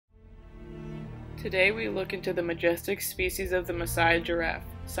Today we look into the majestic species of the Maasai giraffe,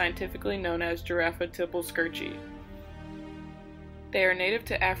 scientifically known as Giraffe tippleskirchi. They are native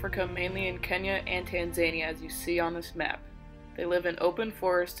to Africa, mainly in Kenya and Tanzania, as you see on this map. They live in open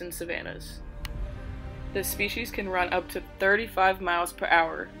forests and savannas. This species can run up to 35 miles per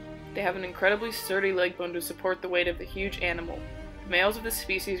hour. They have an incredibly sturdy leg bone to support the weight of the huge animal. The males of this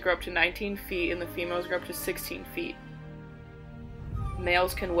species grow up to 19 feet and the females grow up to 16 feet.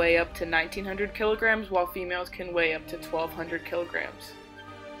 Males can weigh up to 1,900 kilograms, while females can weigh up to 1,200 kilograms.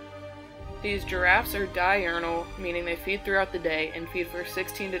 These giraffes are diurnal, meaning they feed throughout the day and feed for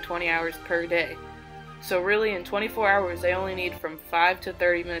 16 to 20 hours per day. So really, in 24 hours, they only need from 5 to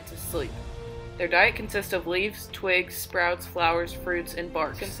 30 minutes of sleep. Their diet consists of leaves, twigs, sprouts, flowers, fruits, and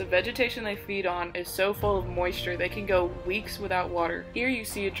bark. Since the vegetation they feed on is so full of moisture, they can go weeks without water. Here you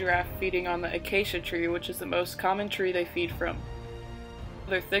see a giraffe feeding on the acacia tree, which is the most common tree they feed from.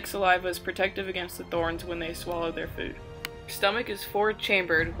 Their thick saliva is protective against the thorns when they swallow their food. Their stomach is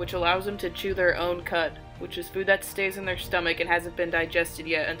four-chambered, which allows them to chew their own cud, which is food that stays in their stomach and hasn't been digested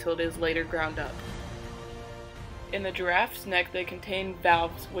yet until it is later ground up. In the giraffe's neck they contain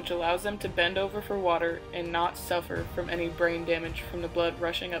valves, which allows them to bend over for water and not suffer from any brain damage from the blood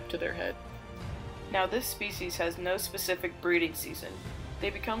rushing up to their head. Now this species has no specific breeding season. They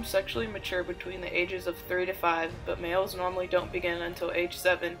become sexually mature between the ages of 3 to 5, but males normally don't begin until age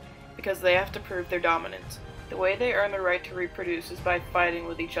 7 because they have to prove their dominance. The way they earn the right to reproduce is by fighting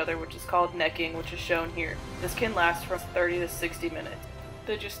with each other, which is called necking, which is shown here. This can last from 30 to 60 minutes.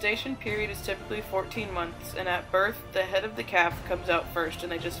 The gestation period is typically 14 months, and at birth, the head of the calf comes out first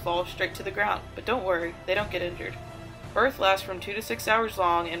and they just fall straight to the ground. But don't worry, they don't get injured. Birth lasts from 2 to 6 hours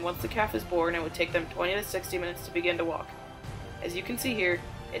long, and once the calf is born, it would take them 20 to 60 minutes to begin to walk. As you can see here,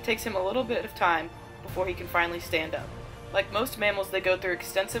 it takes him a little bit of time before he can finally stand up. Like most mammals, they go through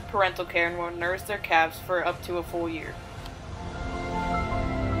extensive parental care and will nurse their calves for up to a full year.